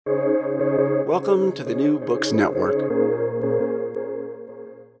Welcome to the New Books Network.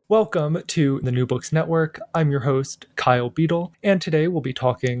 Welcome to the New Books Network. I'm your host, Kyle Beadle, and today we'll be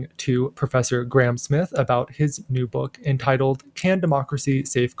talking to Professor Graham Smith about his new book entitled Can Democracy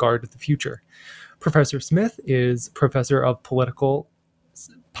Safeguard the Future? Professor Smith is professor of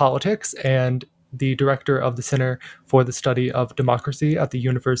politics and the director of the Center for the Study of Democracy at the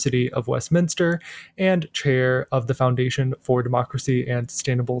University of Westminster and chair of the Foundation for Democracy and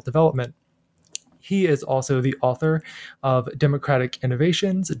Sustainable Development. He is also the author of Democratic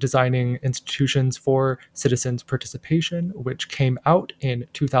Innovations, Designing Institutions for Citizens' Participation, which came out in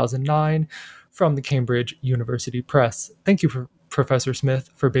 2009 from the Cambridge University Press. Thank you, Professor Smith,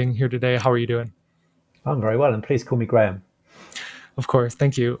 for being here today. How are you doing? I'm very well, and please call me Graham. Of course,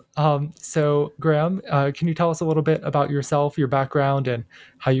 thank you. So, Graham, can you tell us a little bit about yourself, your background, and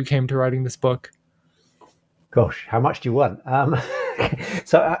how you came to writing this book? Gosh, how much do you want?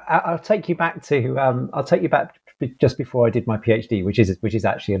 So I'll take you back just before I did my PhD, which is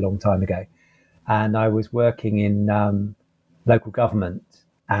actually a long time ago, and I was working in local government,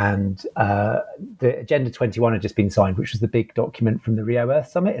 and the Agenda 21 had just been signed, which was the big document from the Rio Earth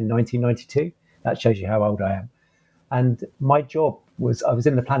Summit in 1992. That shows you how old I am. And my job was, I was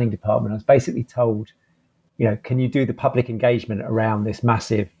in the planning department. I was basically told, can you do the public engagement around this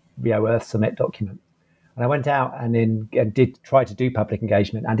massive Rio Earth Summit document? And I went out and did try to do public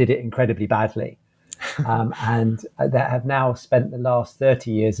engagement and did it incredibly badly. And that have now spent the last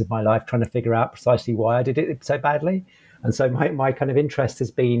 30 years of my life trying to figure out precisely why I did it so badly. And so my kind of interest has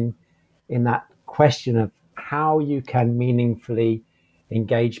been in that question of how you can meaningfully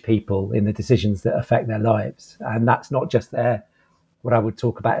engage people in the decisions that affect their lives. And that's not just what I would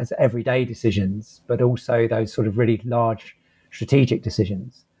talk about as everyday decisions, but also those sort of really large strategic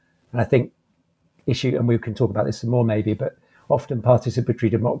decisions. And I think and we can talk about this some more maybe, but often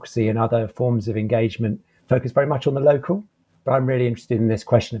participatory democracy and other forms of engagement focus very much on the local. But I'm really interested in this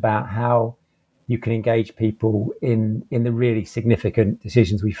question about how you can engage people in the really significant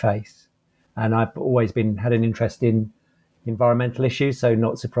decisions we face. And I've always had an interest in environmental issues, so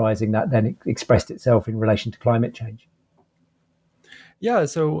not surprising that then it expressed itself in relation to climate change. Yeah,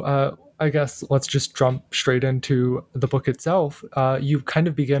 so I guess let's just jump straight into the book itself. You kind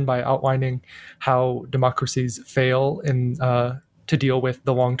of begin by outlining how democracies fail to deal with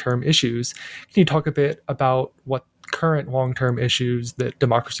the long-term issues. Can you talk a bit about what current long-term issues that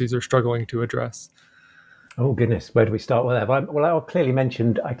democracies are struggling to address? Oh goodness, where do we start with that? Well, I clearly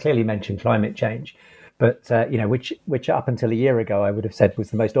mentioned climate change. But which up until a year ago I would have said was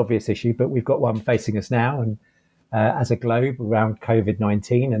the most obvious issue, but we've got one facing us now, and as a globe around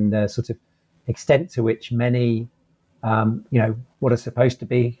COVID-19 and the sort of extent to which many, what are supposed to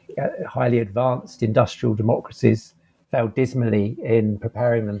be highly advanced industrial democracies failed dismally in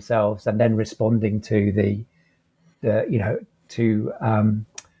preparing themselves and then responding to a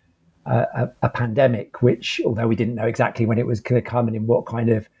pandemic, which, although we didn't know exactly when it was going to come and in what kind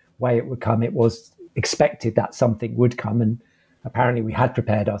of way it would come, it was expected that something would come, and apparently we had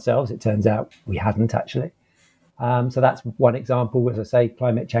prepared ourselves. It turns out we hadn't actually. So that's one example. As I say,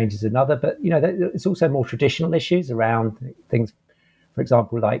 climate change is another, but it's also more traditional issues around things, for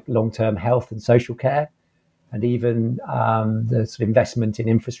example, like long-term health and social care, and even the sort of investment in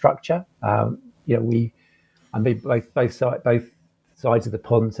infrastructure. Both sides of the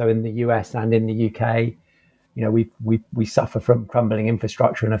pond. So in the US and in the UK, we suffer from crumbling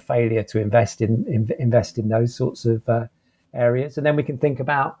infrastructure and a failure to invest in those sorts of areas. And then we can think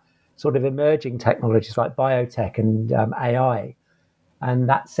about sort of emerging technologies like biotech and AI, and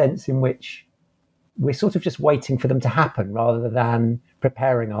that sense in which we're sort of just waiting for them to happen rather than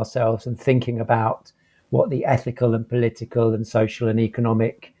preparing ourselves and thinking about what the ethical and political and social and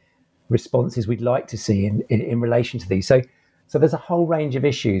economic responses we'd like to see in relation to these. So there's a whole range of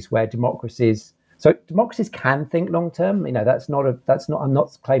issues where democracies can think long term. I'm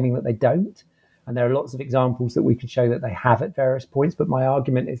not claiming that they don't. And there are lots of examples that we could show that they have at various points. But my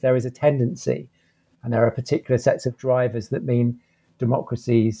argument is there is a tendency, and there are particular sets of drivers that mean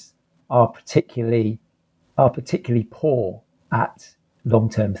democracies are particularly poor at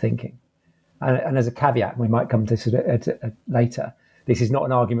long-term thinking. And as a caveat, we might come to it later, this is not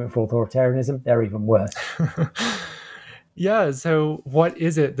an argument for authoritarianism. They're even worse. Yeah, so what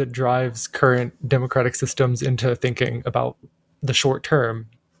is it that drives current democratic systems into thinking about the short term?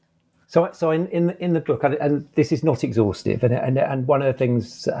 So in the book, and this is not exhaustive, and one of the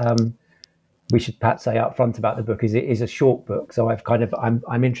things we should perhaps say up front about the book is it is a short book. So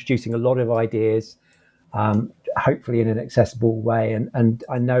I'm introducing a lot of ideas, hopefully in an accessible way, and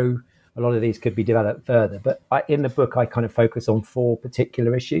I know a lot of these could be developed further. But in the book, I kind of focus on 4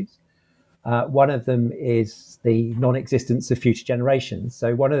 particular issues. One of them is the non-existence of future generations.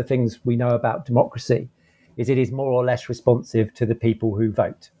 So one of the things we know about democracy is it is more or less responsive to the people who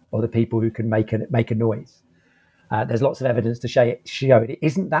vote or the people who can make a noise. There's lots of evidence to show it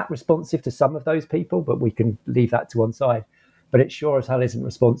isn't that responsive to some of those people, but we can leave that to one side. But it sure as hell isn't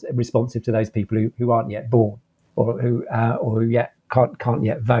responsive to those people who aren't yet born or who yet can't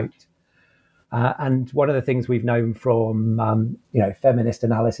yet vote. And one of the things we've known from feminist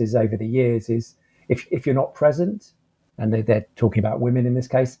analysis over the years is if you're not present, and they're talking about women in this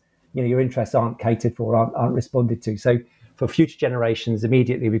case, your interests aren't catered for, aren't responded to. So for future generations,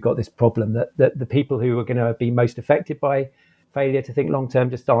 immediately we've got this problem that the people who are going to be most affected by failure to think long term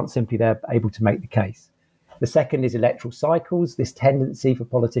just aren't simply there able to make the case. The second is electoral cycles, this tendency for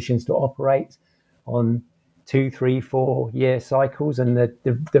politicians to operate on 2, 3, 4-year cycles, and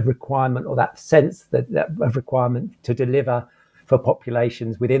the requirement, or that sense that of requirement to deliver for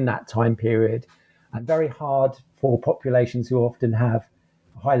populations within that time period, and very hard for populations who often have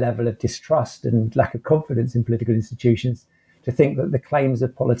a high level of distrust and lack of confidence in political institutions to think that the claims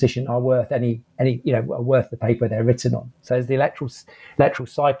of politicians are worth are worth the paper they're written on. So there's the electoral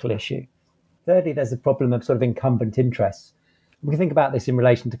cycle issue. Thirdly, there's the problem of sort of incumbent interests. We can think about this in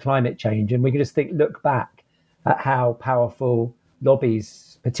relation to climate change, and we can just look back at how powerful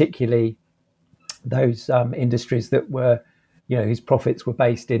lobbies, particularly those industries that were, whose profits were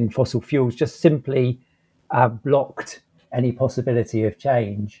based in fossil fuels, just simply blocked any possibility of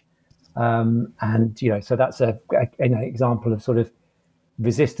change. So that's an example of sort of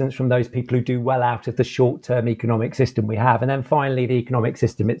resistance from those people who do well out of the short-term economic system we have. And then finally, the economic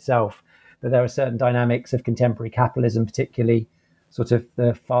system itself, that there are certain dynamics of contemporary capitalism, particularly sort of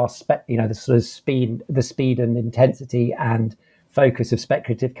the the sort of speed and intensity and focus of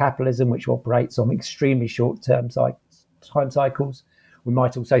speculative capitalism, which operates on extremely short-term time cycles. We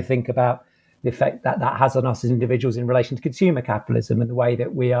might also think about the effect that has on us as individuals in relation to consumer capitalism and the way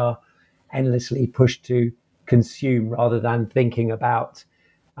that we are endlessly pushed to consume rather than thinking about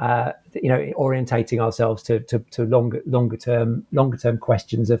orientating ourselves to longer term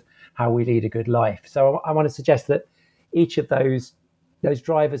questions of how we lead a good life. So I want to suggest that each of those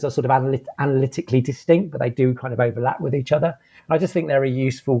drivers are sort of analytically distinct, but they do kind of overlap with each other. And I just think they're a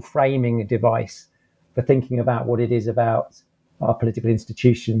useful framing device for thinking about what it is about our political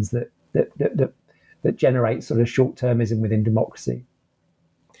institutions that generate sort of short-termism within democracy.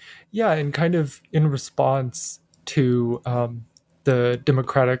 Yeah, and kind of in response to the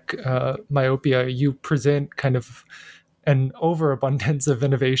democratic myopia, you present kind of an overabundance of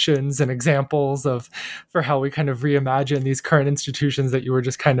innovations and examples for how we kind of reimagine these current institutions that you were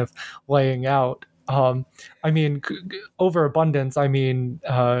just kind of laying out. Overabundance,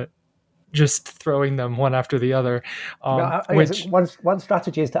 just throwing them one after the other. One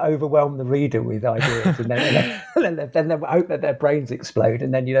strategy is to overwhelm the reader with ideas, and then they hope that their brains explode,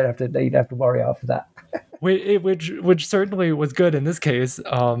 and then you don't have to worry after that. which certainly was good in this case,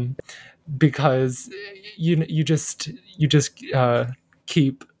 because you just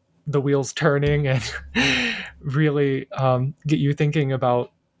keep the wheels turning and really get you thinking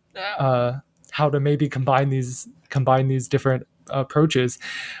about how to maybe combine these different approaches,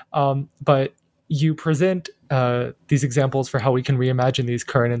 but you present these examples for how we can reimagine these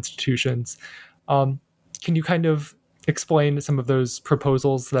current institutions. Can you kind of explain some of those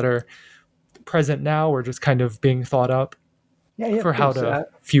proposals that are present now or just kind of being thought up for how to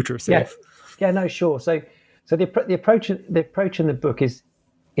future safe? No, sure. So the approach in the book is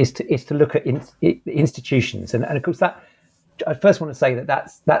to look at institutions, and of course that I first want to say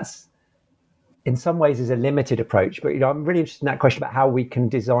that's in some ways is a limited approach, but I'm really interested in that question about how we can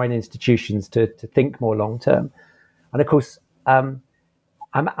design institutions to think more long term. And of course, I'm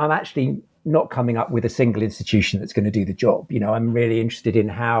actually not coming up with a single institution that's going to do the job. I'm really interested in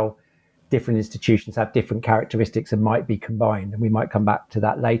how different institutions have different characteristics and might be combined, and we might come back to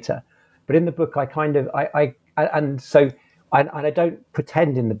that later. But in the book, I don't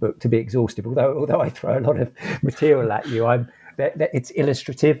pretend in the book to be exhaustive, although I throw a lot of material at you. It's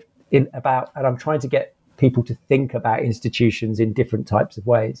illustrative and I'm trying to get people to think about institutions in different types of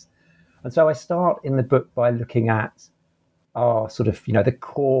ways. And so I start in the book by looking at our sort of, the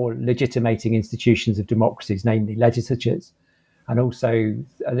core legitimating institutions of democracies, namely legislatures, and also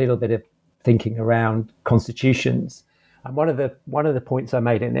a little bit of thinking around constitutions. And one of the points I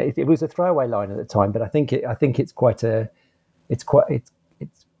made, and it was a throwaway line at the time, but I think it's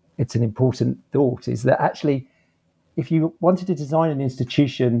an important thought, is that actually, if you wanted to design an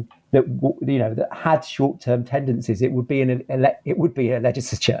institution that had short-term tendencies, it would be a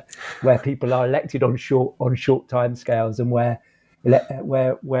legislature where people are elected on short time scales, and where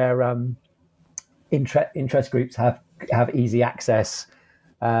interest groups have easy access,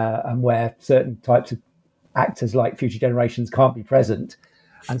 and where certain types of actors like future generations can't be present.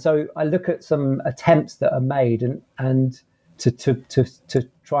 And so I look at some attempts that are made and to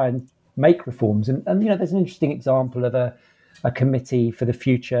try and make reforms. And there's an interesting example of a committee for the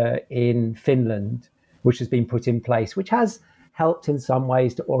future in Finland, which has been put in place, which has helped in some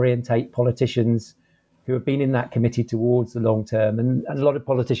ways to orientate politicians who have been in that committee towards the long term. And a lot of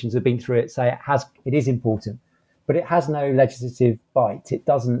politicians have been through it, say it is important, but it has no legislative bite. It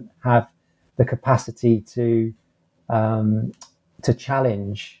doesn't have the capacity to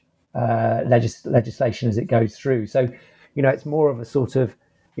challenge legislation as it goes through. So, it's more of a sort of,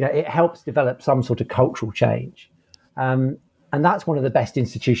 it helps develop some sort of cultural change. And that's one of the best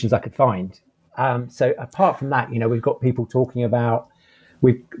institutions I could find. So apart from that, we've got people talking about,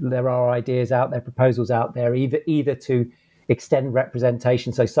 there are ideas out there, proposals out there, either to extend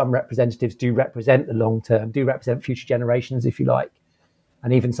representation. So some representatives do represent the long term, do represent future generations, if you like.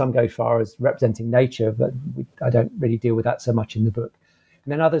 And even some go as far as representing nature, but I don't really deal with that so much in the book.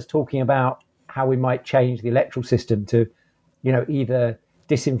 And then others talking about how we might change the electoral system to, either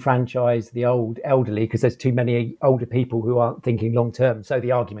disenfranchise the elderly because there's too many older people who aren't thinking long term. So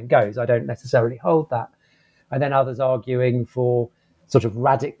the argument goes. I don't necessarily hold that. And then others arguing for sort of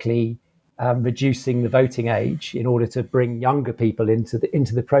radically reducing the voting age in order to bring younger people into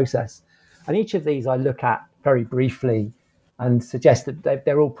the process. And each of these I look at very briefly and suggest that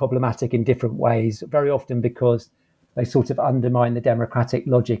they're all problematic in different ways, very often because they sort of undermine the democratic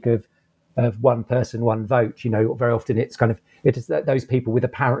logic of one person, one vote. Very often it is those people with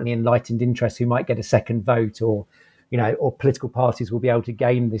apparently enlightened interests who might get a second vote, or political parties will be able to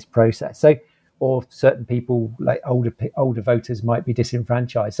game this process. So, or certain people like older voters might be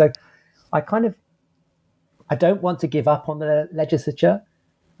disenfranchised. So, I don't want to give up on the legislature.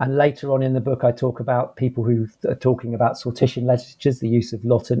 And later on in the book, I talk about people who are talking about sortition legislatures, the use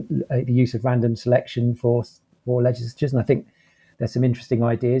of random selection for legislatures, and I think there's some interesting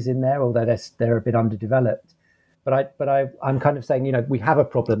ideas in there, although they're a bit underdeveloped. But I'm kind of saying, we have a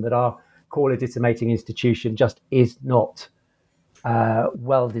problem that our core legitimating institution just is not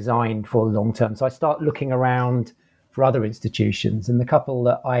well designed for the long term. So I start looking around for other institutions, and the couple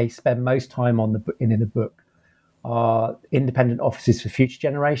that I spend most time on in the book are independent offices for future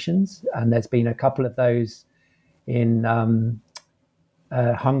generations, and there's been a couple of those in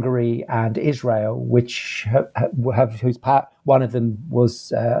Hungary and Israel, which one of them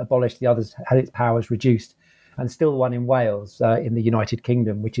was abolished, the others had its powers reduced, and still one in Wales in the United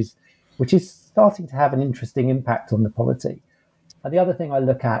Kingdom, which is starting to have an interesting impact on the polity. And the other thing I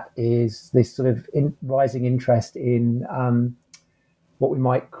look at is this sort of rising interest in what we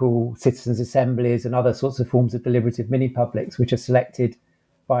might call citizens' assemblies and other sorts of forms of deliberative mini-publics, which are selected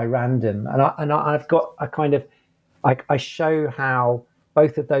by random. And I show how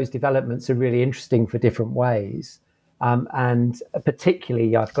both of those developments are really interesting for different ways. And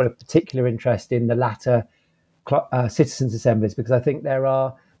particularly, I've got a particular interest in the latter citizens' assemblies, because I think there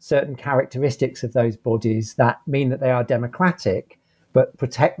are certain characteristics of those bodies that mean that they are democratic, but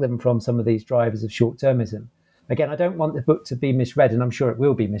protect them from some of these drivers of short-termism. Again, I don't want the book to be misread, and I'm sure it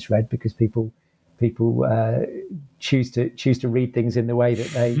will be misread because people choose to read things in the way that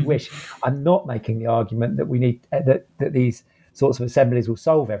they wish. I'm not making the argument that we need that these sorts of assemblies will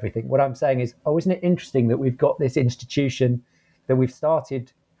solve everything. What I'm saying is, isn't it interesting that we've got this institution that we've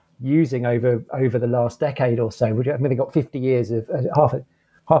started using over the last decade or so? They've got 50 years of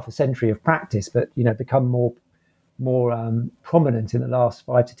half a century of practice, but become more prominent in the last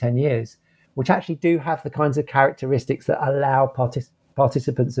 5 to 10 years, which actually do have the kinds of characteristics that allow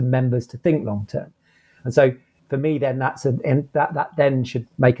participants and members to think long term. And so for me, then that then should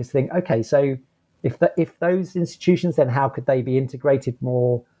make us think, okay, so if those institutions, then how could they be integrated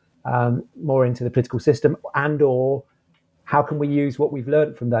more into the political system, and or how can we use what we've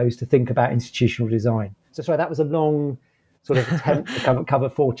learned from those to think about institutional design? So sorry, that was a long sort of attempt to cover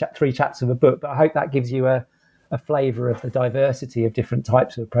 3 chapters of a book, but I hope that gives you a flavour of the diversity of different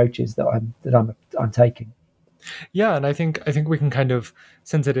types of approaches that I'm taking. Yeah, and I think we can kind of,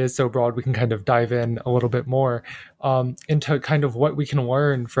 since it is so broad, we can kind of dive in a little bit more into kind of what we can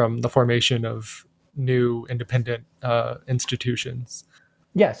learn from the formation of new independent institutions.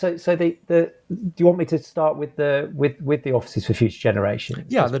 Yeah. So do you want me to start with the offices for future generations?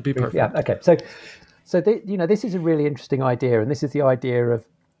 Yeah, that'd be perfect. Yeah. Okay. So this is a really interesting idea, and this is the idea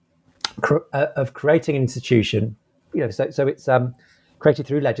of creating an institution. So it's created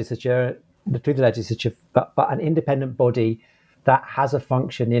through the legislature, but an independent body that has a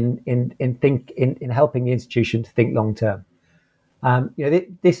function in helping the institution to think long term.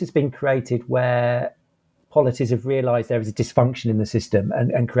 This has been created where polities have realised there is a dysfunction in the system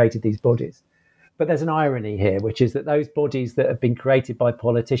and created these bodies. But there's an irony here, which is that those bodies that have been created by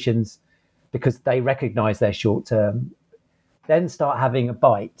politicians because they recognise their short term, then start having a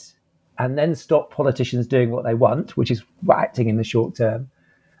bite and then stop politicians doing what they want, which is acting in the short term.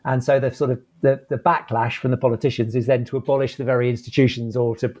 And so the sort of the backlash from the politicians is then to abolish the very institutions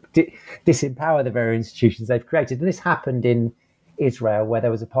or to disempower the very institutions they've created. And this happened in Israel, where there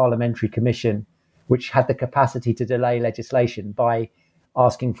was a parliamentary commission which had the capacity to delay legislation by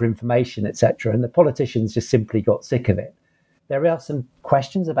asking for information, etc. And the politicians just simply got sick of it. There are some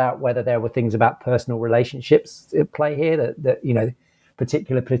questions about whether there were things about personal relationships at play here that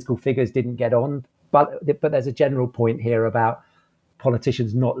particular political figures didn't get on. But there's a general point here about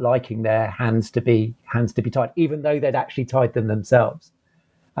politicians not liking their hands to be tied, even though they'd actually tied them themselves.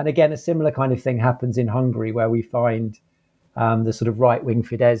 And again, a similar kind of thing happens in Hungary, where we find the sort of right-wing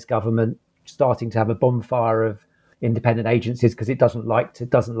Fidesz government starting to have a bonfire of independent agencies because it doesn't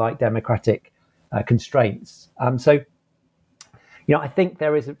like democratic constraints. I think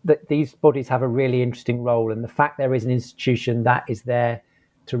that these bodies have a really interesting role, and the fact there is an institution that is there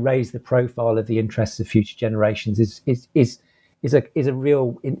to raise the profile of the interests of future generations is a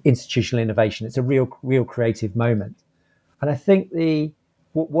real institutional innovation. It's a real creative moment. And I think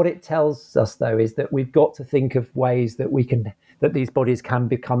what it tells us, though, is that we've got to think of ways that these bodies can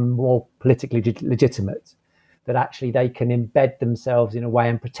become more politically legitimate, that actually they can embed themselves in a way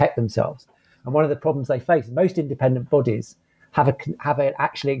and protect themselves. And one of the problems they face, most independent bodies have an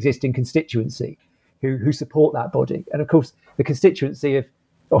actually existing constituency who support that body. And of course, the constituency of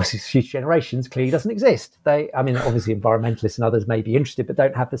obviously future generations clearly doesn't exist. Obviously environmentalists and others may be interested, but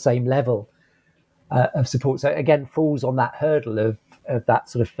don't have the same level of support. So again, falls on that hurdle of that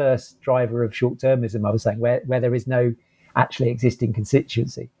sort of first driver of short-termism I was saying, where there is no actually existing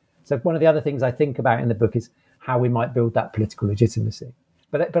constituency. So one of the other things I think about in the book is how we might build that political legitimacy.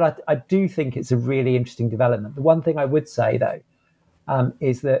 But I do think it's a really interesting development. The one thing I would say, though,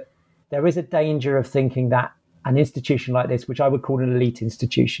 is that there is a danger of thinking that an institution like this, which I would call an elite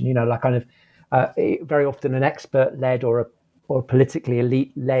institution, like kind of very often an expert-led or a politically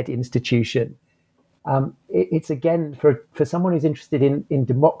elite-led institution, it's again for someone who's interested in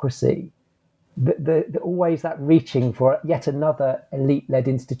democracy, always that reaching for yet another elite-led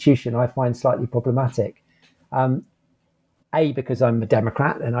institution I find slightly problematic. A, because I'm a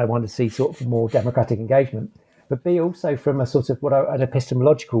Democrat and I want to see sort of more democratic engagement, but B, also from a sort of an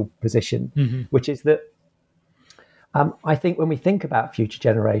epistemological position, which is that I think when we think about future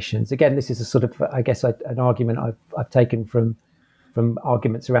generations, again, this is a sort of, I guess, an argument I've taken from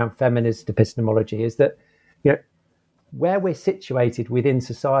arguments around feminist epistemology, is that where we're situated within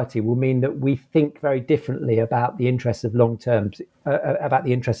society will mean that we think very differently about the interests of about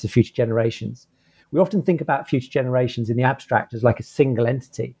the interests of future generations. We often think about future generations in the abstract as like a single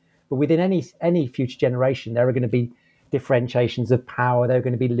entity, but within any future generation, there are going to be differentiations of power. There are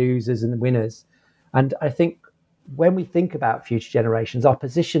going to be losers and winners. And I think when we think about future generations, our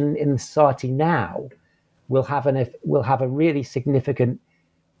position in society now will have a really significant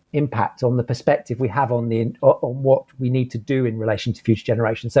impact on the perspective we have on what we need to do in relation to future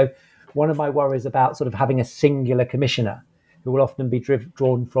generations. So one of my worries about sort of having a singular commissioner who will often be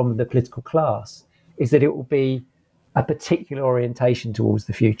drawn from the political class is that it will be a particular orientation towards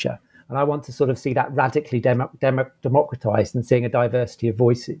the future. And I want to sort of see that radically democratized and seeing a diversity of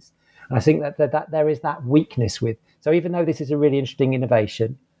voices. And I think that there is that weakness with. So even though this is a really interesting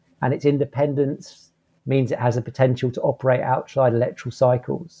innovation and its independence means it has a potential to operate outside electoral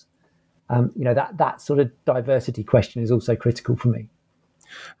cycles, that sort of diversity question is also critical for me.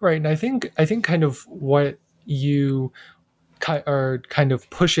 Right. And I think kind of what you are kind of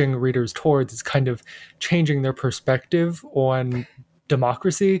pushing readers towards is kind of changing their perspective on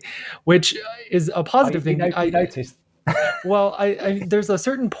democracy, which is a positive thing. I noticed. Well, there's a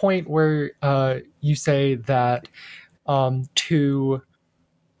certain point where you say that some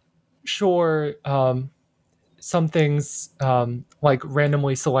things like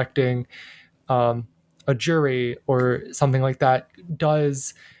randomly selecting a jury or something like that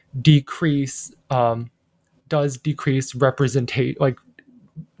does decrease representation, like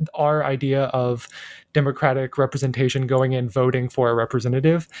our idea of democratic representation going in voting for a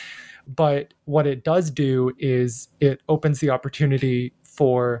representative. But what it does do is it opens the opportunity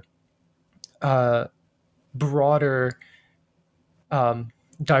for broader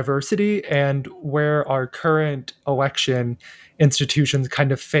diversity and where our current election institutions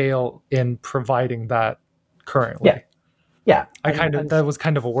kind of fail in providing that currently. Yeah. That was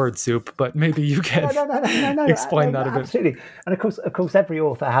kind of a word soup, but maybe you can explain that a bit. Absolutely. And of course, every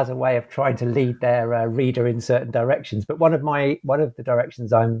author has a way of trying to lead their reader in certain directions. But one of the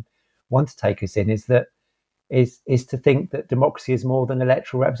directions I want to take us in is to think that democracy is more than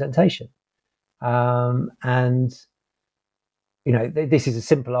electoral representation. And this is a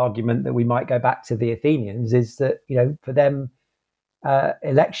simple argument that we might go back to the Athenians, is that for them,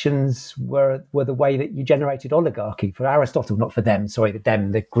 elections were the way that you generated oligarchy. For Aristotle, not for them, sorry,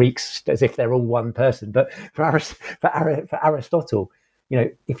 the Greeks, as if they're all one person, but for Aristotle,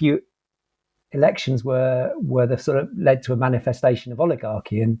 elections were the sort of led to a manifestation of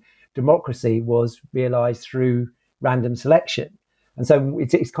oligarchy, and democracy was realized through random selection. And so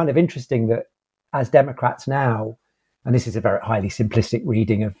it's kind of interesting that as Democrats now, and this is a very highly simplistic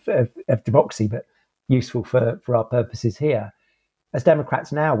reading of democracy, but useful for our purposes here, as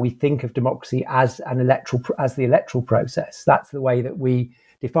Democrats now, we think of democracy as the electoral process. That's the way that we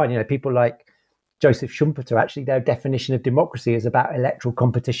define. People like Joseph Schumpeter, actually, their definition of democracy is about electoral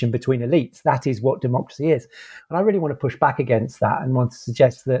competition between elites. That is what democracy is. And I really want to push back against that and want to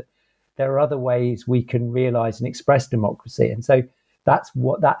suggest that there are other ways we can realize and express democracy. And so that's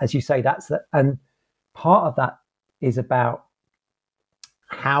what that, as you say, and part of that is about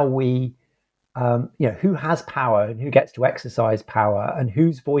how we, who has power and who gets to exercise power and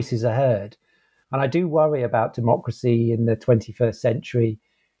whose voices are heard. And I do worry about democracy in the 21st century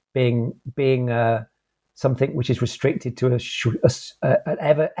being something which is restricted to an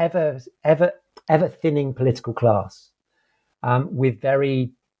ever thinning political class, with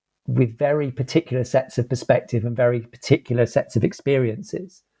very particular sets of perspective and very particular sets of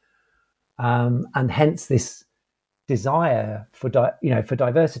experiences, and hence this desire for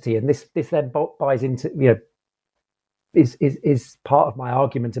diversity. And this then buys into is part of my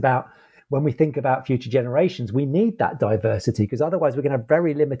argument about when we think about future generations, we need that diversity, because otherwise we're going to have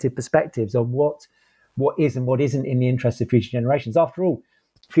very limited perspectives on what is and what isn't in the interest of future generations. After all,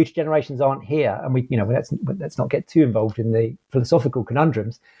 future generations aren't here, and let's not get too involved in the philosophical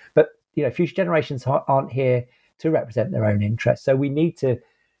conundrums, but future generations aren't here to represent their own interests. So we need to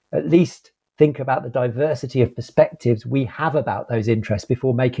at least think about the diversity of perspectives we have about those interests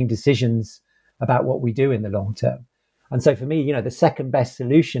before making decisions about what we do in the long term. And so for me, the second best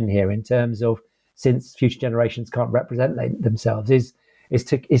solution here, in terms of, since future generations can't represent themselves, is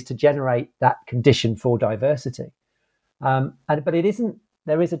to generate that condition for diversity. But it isn't.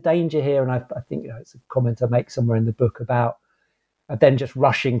 There is a danger here, and I think it's a comment I make somewhere in the book about then just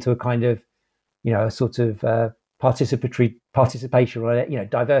rushing to a kind of a sort of participation, or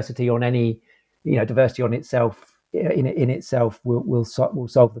diversity on any diversity on itself in itself will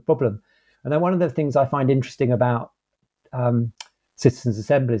solve the problem. And then one of the things I find interesting about citizens'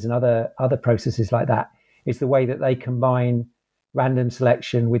 assemblies and other processes like that is the way that they combine random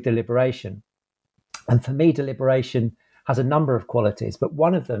selection with deliberation. And for me, deliberation has a number of qualities, but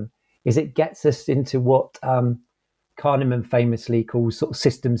one of them is it gets us into what Kahneman famously calls sort of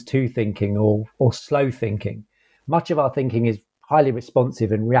systems 2 thinking, or slow thinking. Much of our thinking is highly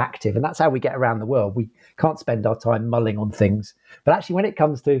responsive and reactive, and that's how we get around the world. We can't spend our time mulling on things. But actually, when it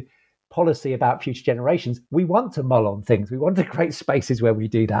comes to policy about future generations, we want to mull on things. We want to create spaces where we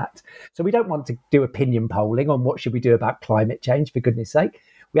do that. So we don't want to do opinion polling on what should we do about climate change, for goodness sake.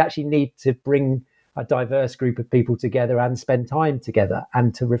 We actually need to bring a diverse group of people together and spend time together,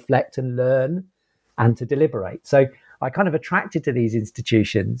 and to reflect and learn and to deliberate. So I kind of attracted to these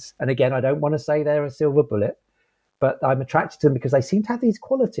institutions. And again, I don't want to say they're a silver bullet, but I'm attracted to them because they seem to have these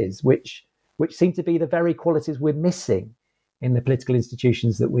qualities which seem to be the very qualities we're missing in the political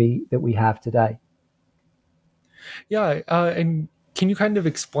institutions that we have today. Yeah, and can you kind of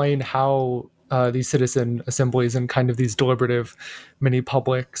explain how these citizen assemblies and kind of these deliberative mini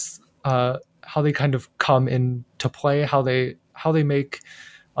publics, how they kind of come into play, how they make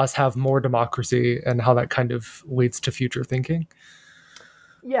us have more democracy, and how that kind of leads to future thinking?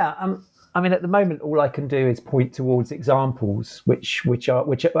 Yeah, I mean, at the moment, all I can do is point towards examples which are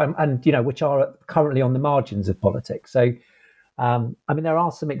currently on the margins of politics. So, I mean, there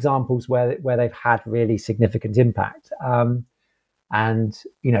are some examples where they've had really significant impact, and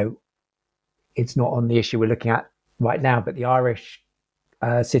it's not on the issue we're looking at right now, but the Irish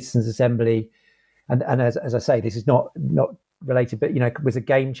Citizens' Assembly, and as I say, this is not related, but it was a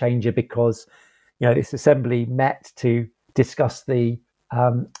game changer, because this assembly met to discuss the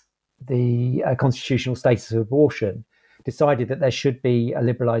constitutional status of abortion, decided that there should be a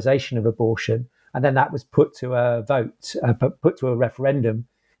liberalisation of abortion, and then that was put to a vote, put to a referendum,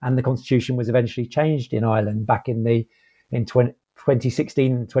 And the constitution was eventually changed in Ireland back in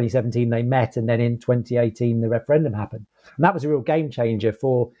 2016 and 2017 they met, and then in 2018 the referendum happened. And that was a real game changer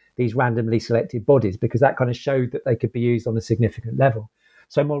for these randomly selected bodies, because that kind of showed that they could be used on a significant level.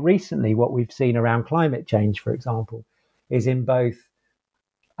 So more recently, what we've seen around climate change, for example, is in both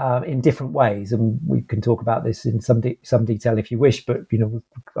in different ways, and we can talk about this in some detail if you wish, but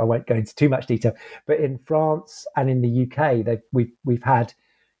I won't go into too much detail. But in France and in the UK, we've had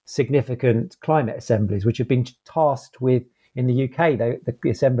significant climate assemblies which have been tasked with. In the UK, the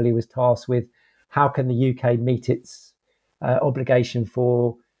assembly was tasked with how can the UK meet its obligation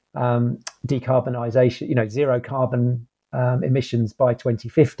for decarbonisation, zero carbon emissions by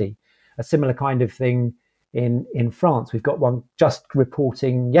 2050. A similar kind of thing in France. We've got one just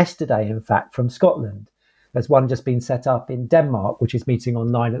reporting yesterday, in fact, from Scotland. There's one just been set up in Denmark, which is meeting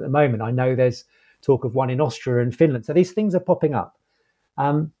online at the moment. I know there's talk of one in Austria and Finland. So these things are popping up.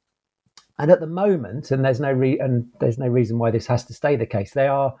 And at the moment, and there's no reason why this has to stay the case, they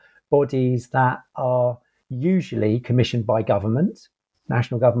are bodies that are usually commissioned by government,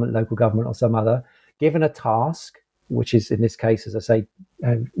 national government, local government, or some other, given a task, which is in this case, as I say,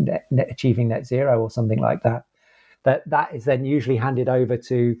 achieving net zero or something like that. That is then usually handed over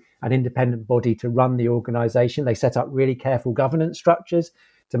to an independent body to run the organisation. They set up really careful governance structures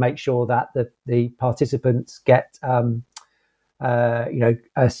to make sure that the participants get sound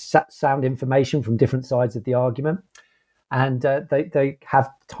information from different sides of the argument, and they have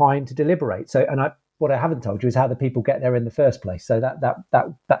time to deliberate. So, what I haven't told you is how the people get there in the first place. So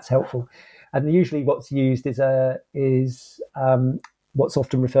that's helpful. And usually, what's used is what's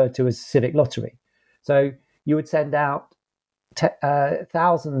often referred to as civic lottery. So you would send out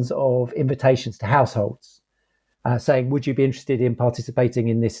thousands of invitations to households, saying, "Would you be interested in participating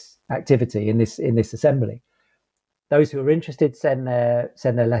in this activity in this assembly?" Those who are interested send their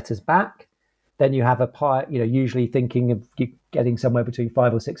letters back. Then you have usually thinking of getting somewhere between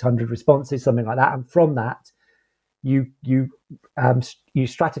 500 or 600 responses, something like that. And from that, you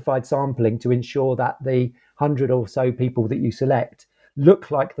stratified sampling to ensure that the 100 or so people that you select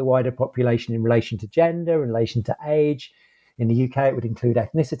look like the wider population in relation to gender, in relation to age. In the UK, it would include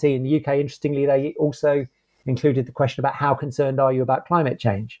ethnicity. In the UK, interestingly, they also included the question about how concerned are you about climate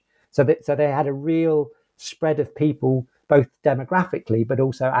change. So they had a real spread of people, both demographically but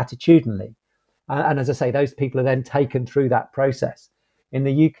also attitudinally. And as I say, those people are then taken through that process. In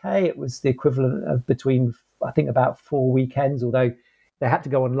the UK, it was the equivalent of between, I think, about 4 weekends, although they had to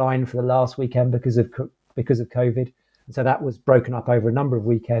go online for the last weekend because of COVID. And so that was broken up over a number of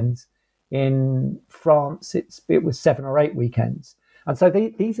weekends. In France, it was 7 or 8 weekends. And so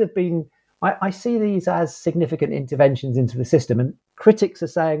these have been, I see these as significant interventions into the system. And critics are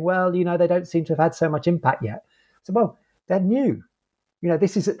saying, well, they don't seem to have had so much impact yet. So, well, they're new.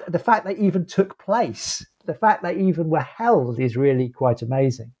 This is the fact they even took place. The fact they even were held is really quite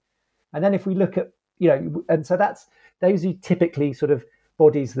amazing. And then if we look at, and so those are typically sort of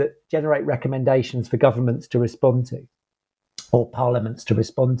bodies that generate recommendations for governments to respond to, or parliaments to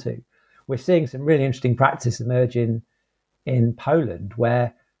respond to. We're seeing some really interesting practice emerge in Poland,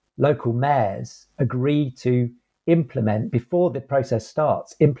 where local mayors agree to implement, before the process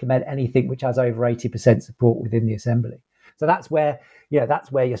starts, implement anything which has over 80% support within the assembly. So that's where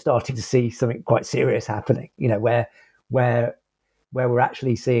you're starting to see something quite serious happening, where we're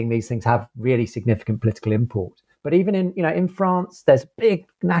actually seeing these things have really significant political import. But even in France, there's big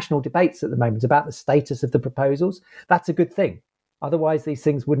national debates at the moment about the status of the proposals. That's a good thing. Otherwise, these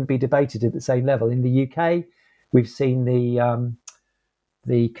things wouldn't be debated at the same level. In the UK, we've seen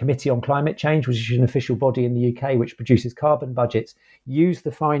the Committee on Climate Change, which is an official body in the UK which produces carbon budgets, use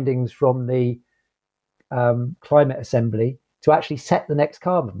the findings from the Climate Assembly to actually set the next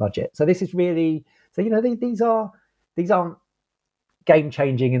carbon budget. So this is really, these aren't game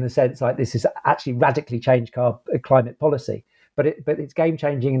changing in the sense like this is actually radically changed climate policy, but it's game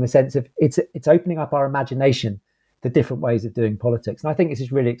changing in the sense of it's opening up our imagination to different ways of doing politics. And I think this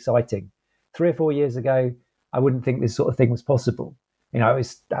is really exciting. 3 or 4 years ago, I wouldn't think this sort of thing was possible. It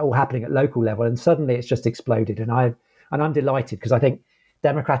was all happening at local level, and suddenly it's just exploded. And I'm delighted, because I think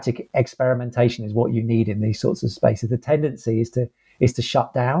democratic experimentation is what you need in these sorts of spaces. The tendency is to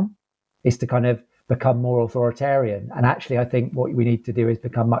shut down, is to kind of become more authoritarian. And actually, I think what we need to do is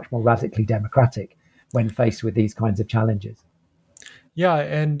become much more radically democratic when faced with these kinds of challenges. Yeah,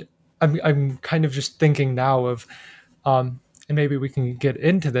 and I'm kind of just thinking now of, and maybe we can get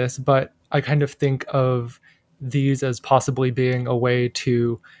into this, but I kind of think of these as possibly being a way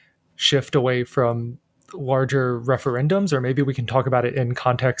to shift away from larger referendums, or maybe we can talk about it in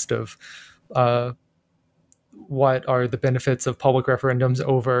context of what are the benefits of public referendums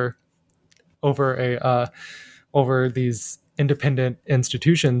over these independent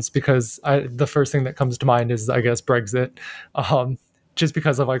institutions, because the first thing that comes to mind is, I guess, Brexit, just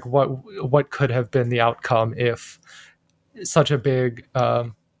because of like what could have been the outcome if such a big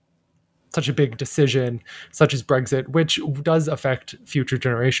decision such as Brexit, which does affect future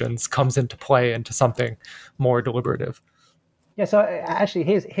generations, comes into play into something more deliberative. Yeah, so actually,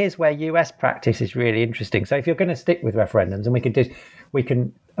 here's where US practice is really interesting. So if you're going to stick with referendums, and we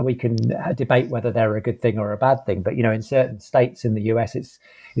can debate whether they're a good thing or a bad thing, but in certain states in the US, it's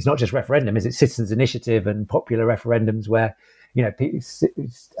not just referendum, it's citizens' initiative and popular referendums where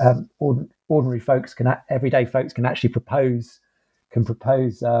ordinary folks everyday folks can actually can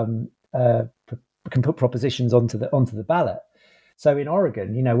put propositions onto the ballot. So in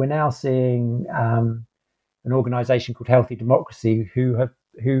Oregon, we're now seeing an organization called Healthy Democracy who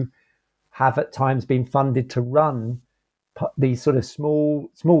have at times been funded to run these sort of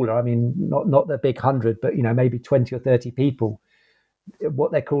smaller, I mean, not the big 100, but maybe 20 or 30 people,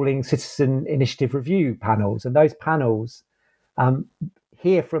 what they're calling citizen initiative review panels. And those panels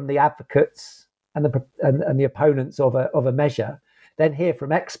hear from the advocates and the opponents of a measure, then hear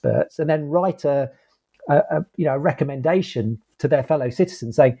from experts, and then write a recommendation to their fellow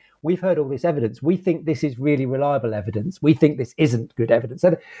citizens saying, we've heard all this evidence, we think this is really reliable evidence, we think this isn't good evidence.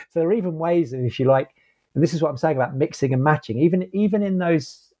 So there are even ways of, if you like, and this is what I'm saying about mixing and matching, even in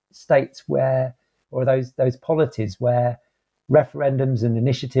those states where, or those polities where referendums and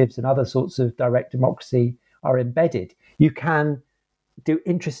initiatives and other sorts of direct democracy are embedded, you can do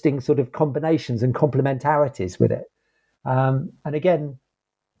interesting sort of combinations and complementarities with it. And again,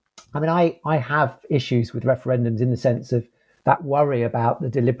 I mean, I have issues with referendums in the sense of that worry about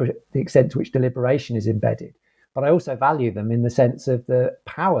the extent to which deliberation is embedded. But I also value them in the sense of the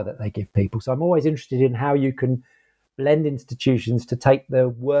power that they give people. So I'm always interested in how you can blend institutions to take the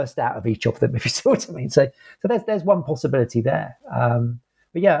worst out of each of them, if you see what I mean. So there's one possibility there.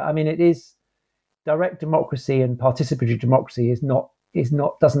 But yeah, I mean, it is direct democracy and participatory democracy does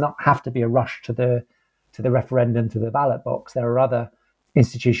not have to be a rush to the referendum, to the ballot box. There are other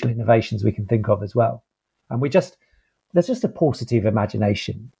institutional innovations we can think of as well. And there's just a paucity of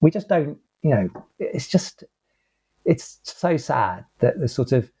imagination. We just don't, it's so sad that the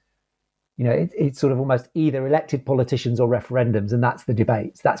sort of, it's sort of almost either elected politicians or referendums, and that's the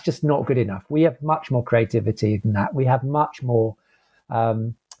debates. That's just not good enough. We have much more creativity than that. We have much more,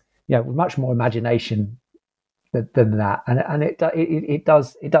 much more imagination than that. And it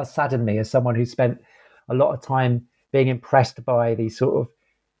does sadden me as someone who spent a lot of time being impressed by the sort of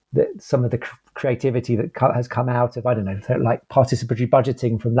some of the creativity that has come out of, I don't know, like participatory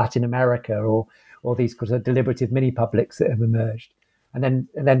budgeting from Latin America, or these sort of deliberative mini publics that have emerged, and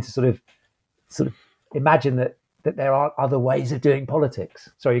then to sort of imagine that there are other ways of doing politics.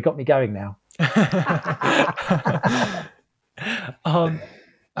 Sorry, you got me going now.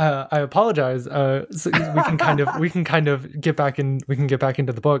 I apologize. So we can kind of get back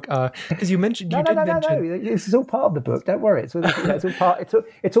into the book, because you mentioned No. This is all part of the book. Don't worry. It's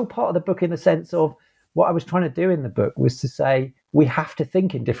all part of the book in the sense of what I was trying to do in the book was to say we have to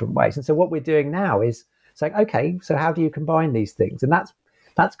think in different ways. And so what we're doing now is saying, okay, so how do you combine these things? And that's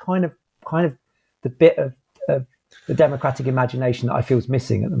kind of the bit of the democratic imagination that I feel is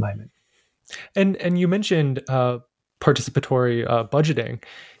missing at the moment. And you mentioned participatory budgeting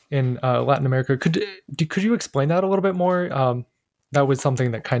in Latin America. Could you explain that a little bit more? That was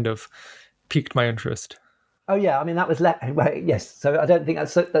something that kind of piqued my interest. Oh yeah, I mean that was yes. So I don't think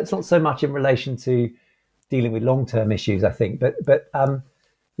that's not so much in relation to dealing with long-term issues, I think, but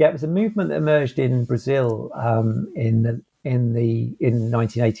yeah, it was a movement that emerged in Brazil in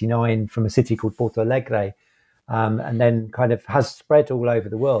 1989 from a city called Porto Alegre, and then kind of has spread all over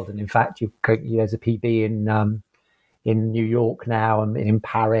the world. And in fact, there's a PB in New York now and in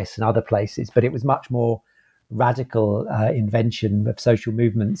Paris and other places, but it was much more radical invention of social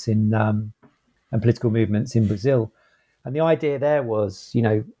movements and political movements in Brazil. And the idea there was,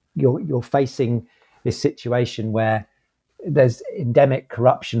 you're facing this situation where there's endemic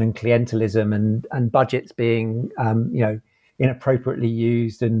corruption and clientelism and budgets being, inappropriately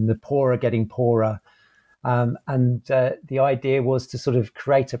used, and the poor are getting poorer. And the idea was to sort of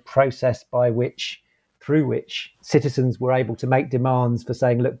create a process through which citizens were able to make demands for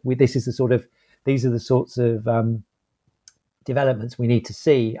saying, look, these are the sorts of developments we need to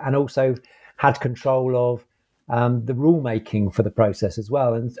see, and also had control of the rulemaking for the process as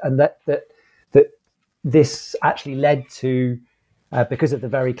well. And that this actually led to, because of the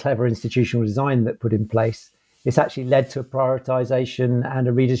very clever institutional design that put in place, it's actually led to a prioritization and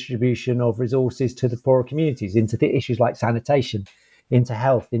a redistribution of resources to the poorer communities, into the issues like sanitation, into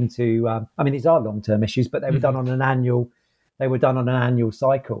health, into these are long-term issues, but they were done on an annual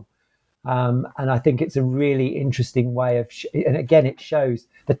cycle. And I think it's a really interesting way of, and again, it shows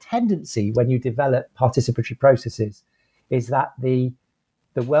the tendency when you develop participatory processes is that the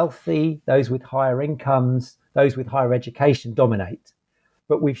wealthy, those with higher incomes, those with higher education dominate.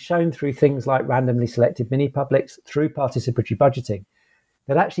 But we've shown through things like randomly selected mini publics, through participatory budgeting,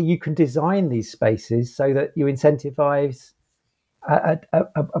 that actually you can design these spaces so that you incentivize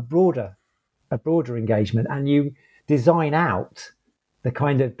a broader engagement, and you design out the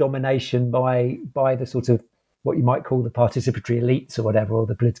kind of domination by the sort of what you might call the participatory elites or whatever, or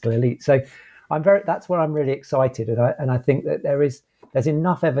the political elite. So that's where I'm really excited, and I think that there's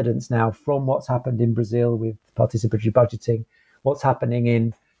enough evidence now from what's happened in Brazil with participatory budgeting, what's happening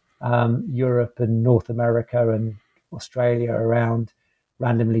in Europe and North America and Australia around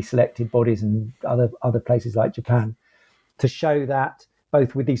randomly selected bodies, and other places like Japan, to show that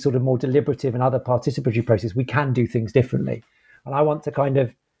both with these sort of more deliberative and other participatory processes, we can do things differently. And I want to kind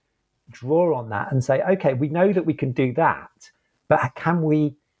of draw on that and say, okay, we know that we can do that, but can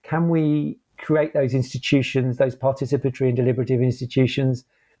we create those institutions, those participatory and deliberative institutions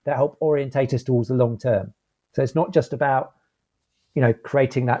that help orientate us towards the long term? So it's not just about,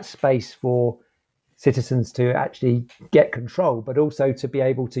 creating that space for citizens to actually get control, but also to be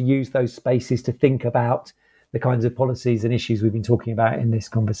able to use those spaces to think about the kinds of policies and issues we've been talking about in this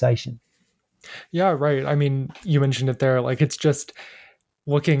conversation. Yeah, right. I mean, you mentioned it there. Like, it's just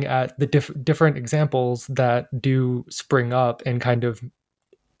looking at the different examples that do spring up and kind of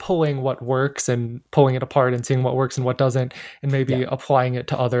pulling what works and pulling it apart and seeing what works and what doesn't, and maybe applying it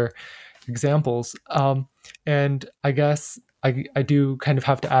to other examples. And I guess I do kind of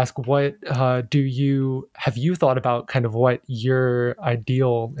have to ask, what have you thought about kind of what your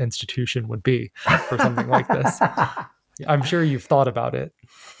ideal institution would be for something like this? I'm sure you've thought about it.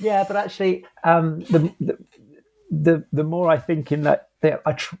 Yeah, but actually, the more I think in that,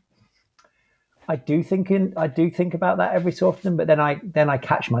 I do think about that every so often, but then I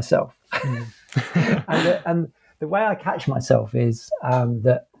catch myself, and the way I catch myself is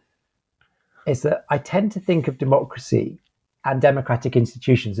that I tend to think of democracy and democratic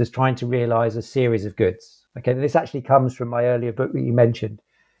institutions as trying to realize a series of goods. Okay, this actually comes from my earlier book that you mentioned,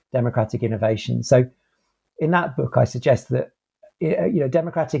 Democratic Innovation. So in that book, I suggest that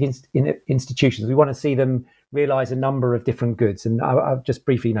democratic institutions, we want to see them realize a number of different goods. And I'll just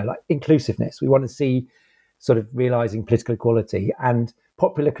briefly, like inclusiveness. We want to see sort of realizing political equality and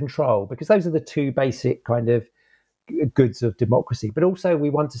popular control, because those are the two basic kind of goods of democracy. But also we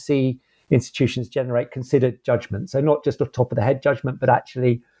want to see institutions generate considered judgment. So not just a top of the head judgment, but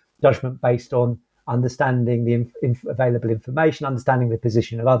actually judgment based on understanding the available information, understanding the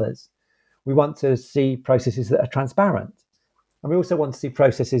position of others. We want to see processes that are transparent. And we also want to see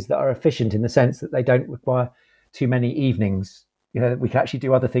processes that are efficient in the sense that they don't require too many evenings. We can actually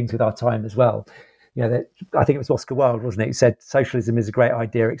do other things with our time as well. I think it was Oscar Wilde, wasn't it, who said socialism is a great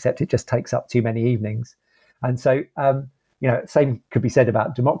idea, except it just takes up too many evenings. And so, same could be said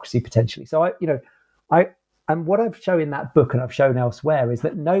about democracy potentially. So and what I've shown in that book and I've shown elsewhere is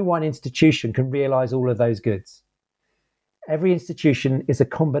that no one institution can realize all of those goods. Every institution is a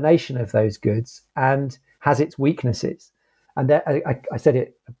combination of those goods and has its weaknesses. And I said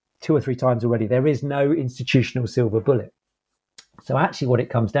it 2 or 3 times already, there is no institutional silver bullet. So actually what it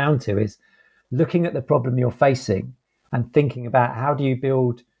comes down to is looking at the problem you're facing and thinking about how do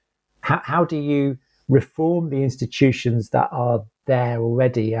you reform the institutions that are there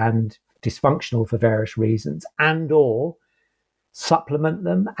already and dysfunctional for various reasons, and or supplement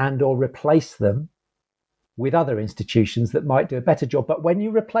them and or replace them with other institutions that might do a better job. But when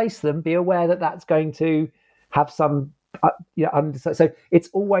you replace them, be aware that that's going to have some so it's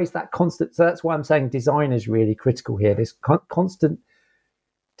always that constant. So that's why I'm saying design is really critical here. This constant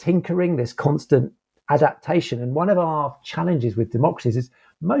tinkering, this constant adaptation. And one of our challenges with democracies is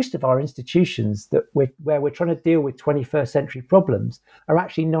most of our institutions where we're trying to deal with 21st century problems are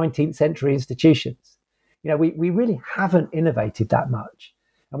actually 19th century institutions. We really haven't innovated that much,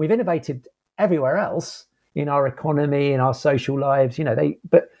 and we've innovated everywhere else in our economy, in our social lives.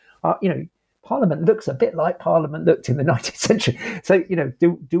 Parliament looks a bit like Parliament looked in the 19th century. So,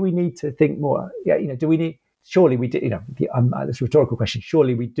 do we need to think more? Do we need? Surely we do. This rhetorical question.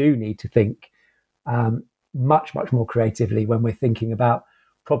 Surely we do need to think much, much more creatively when we're thinking about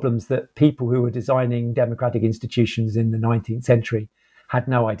problems that people who were designing democratic institutions in the 19th century had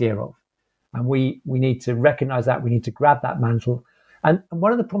no idea of. And we need to recognize that. We need to grab that mantle And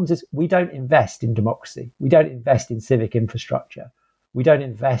one of the problems is we don't invest in democracy. We don't invest in civic infrastructure. We don't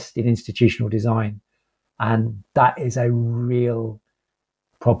invest in institutional design. And that is a real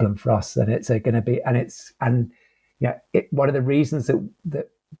problem for us. And it's going to be, one of the reasons that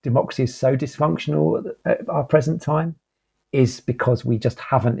democracy is so dysfunctional at our present time is because we just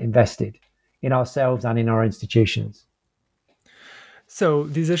haven't invested in ourselves and in our institutions. So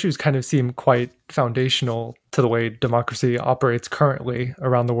these issues kind of seem quite foundational to the way democracy operates currently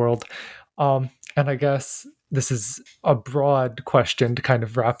around the world. And I guess this is a broad question to kind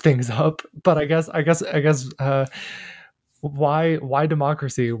of wrap things up. But I guess, why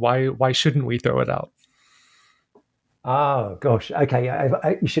democracy? Why shouldn't we throw it out? Oh gosh,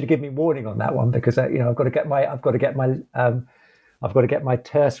 okay. You should have given me warning on that one, because I've got to get my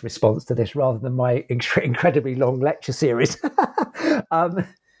terse response to this rather than my incredibly long lecture series.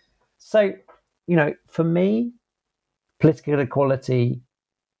 So, for me, political equality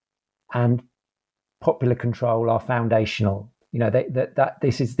and popular control are foundational.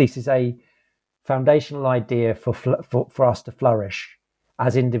 This is a foundational idea for us to flourish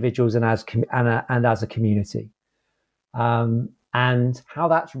as individuals and as a community. And how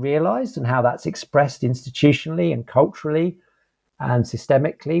that's realized and how that's expressed institutionally and culturally and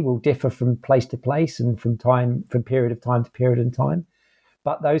systemically will differ from place to place and from period of time to period in time.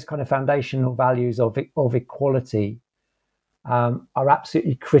 But those kind of foundational values of equality are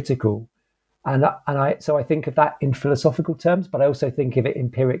absolutely critical. And I think of that in philosophical terms, but I also think of it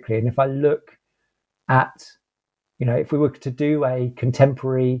empirically. And if I look at, if we were to do a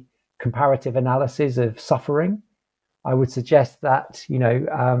contemporary comparative analysis of suffering, I would suggest that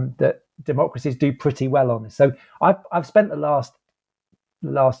that democracies do pretty well on this. So I've spent the last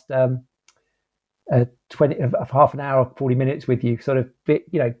 20 of half an hour, 40 minutes with you, sort of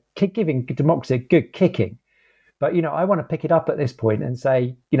giving democracy a good kicking. But I want to pick it up at this point and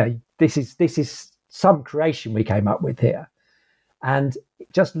say, this is some creation we came up with here, and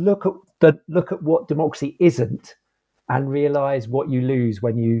just look at what democracy isn't, and realize what you lose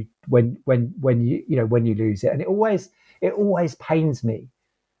when you lose it. And it always pains me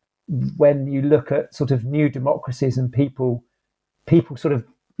when you look at sort of new democracies and people sort of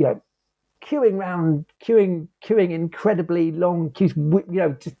queuing incredibly long queues,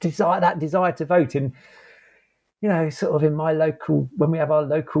 desire to vote in. Sort of in my local, when we have our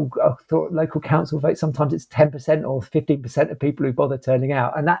local council vote, sometimes it's 10% or 15% of people who bother turning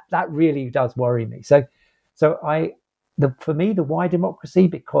out, and that really does worry me. So for me, the why democracy,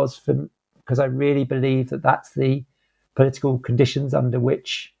 because I really believe that that's the political conditions under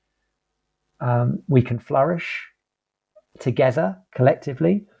which we can flourish together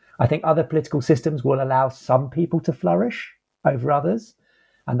collectively. I think other political systems will allow some people to flourish over others,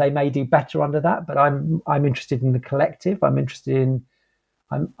 and they may do better under that. But I'm interested in the collective. I'm interested in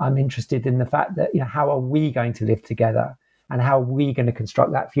the fact that how are we going to live together, and how are we going to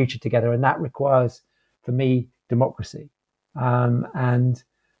construct that future together, and that requires, for me, democracy. And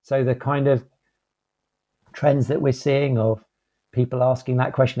so the kind of trends that we're seeing of people asking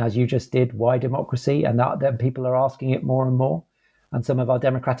that question, as you just did, why democracy, and that then people are asking it more and more. And some of our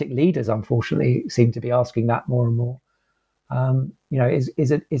democratic leaders, unfortunately, seem to be asking that more and more.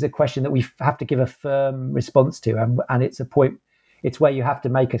 Is a question that we have to give a firm response to, and it's a point. It's where you have to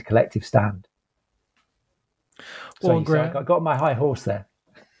make a collective stand. Well, so Grant, I got my high horse there.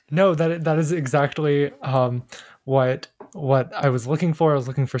 No, that is exactly what I was looking for. I was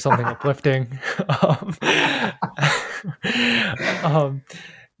looking for something uplifting.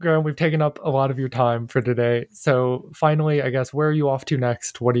 Graham, we've taken up a lot of your time for today. So finally, I guess, where are you off to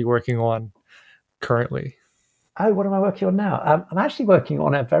next? What are you working on currently? Oh, what am I working on now? I'm actually working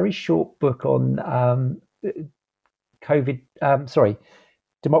on a very short book on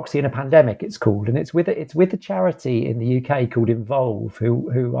democracy in a pandemic. It's called, and it's with a charity in the UK called Involve,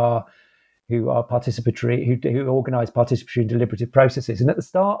 who are participatory, who organise participatory and deliberative processes. And at the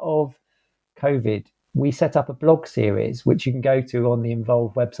start of COVID, we set up a blog series, which you can go to on the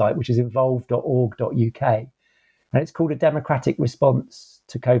Involve website, which is involve.org.uk. And it's called A Democratic Response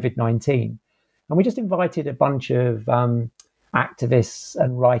to COVID-19. And we just invited a bunch of activists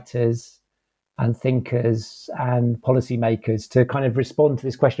and writers and thinkers and policymakers to kind of respond to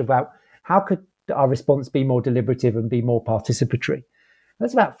this question about how could our response be more deliberative and be more participatory.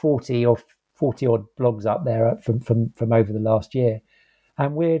 There's about 40 odd blogs up there from over the last year.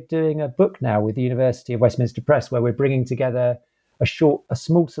 And we're doing a book now with the University of Westminster Press, where we're bringing together a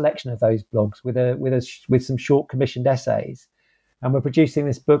small selection of those blogs with some short commissioned essays. And we're producing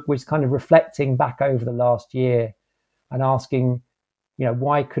this book, which is kind of reflecting back over the last year and asking,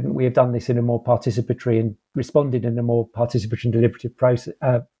 why couldn't we have done this in a more participatory and responded in a more participatory and deliberative process,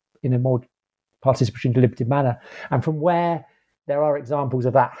 in a more participatory and deliberative manner. And from where there are examples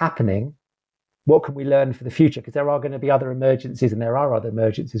of that happening, what can we learn for the future? Because there are going to be other emergencies, and there are other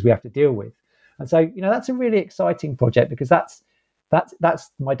emergencies we have to deal with. And so, that's a really exciting project, because that's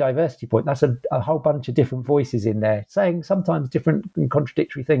my diversity point. That's a whole bunch of different voices in there saying sometimes different and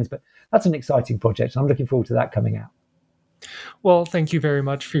contradictory things, but that's an exciting project. I'm looking forward to that coming out. Well, thank you very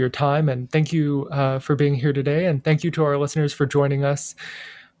much for your time, and thank you for being here today. And thank you to our listeners for joining us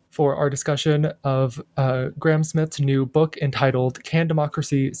for our discussion of Graham Smith's new book entitled Can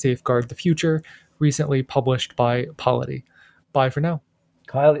Democracy Safeguard the Future, recently published by Polity. Bye for now.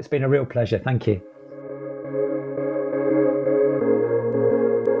 Kyle, it's been a real pleasure. Thank you.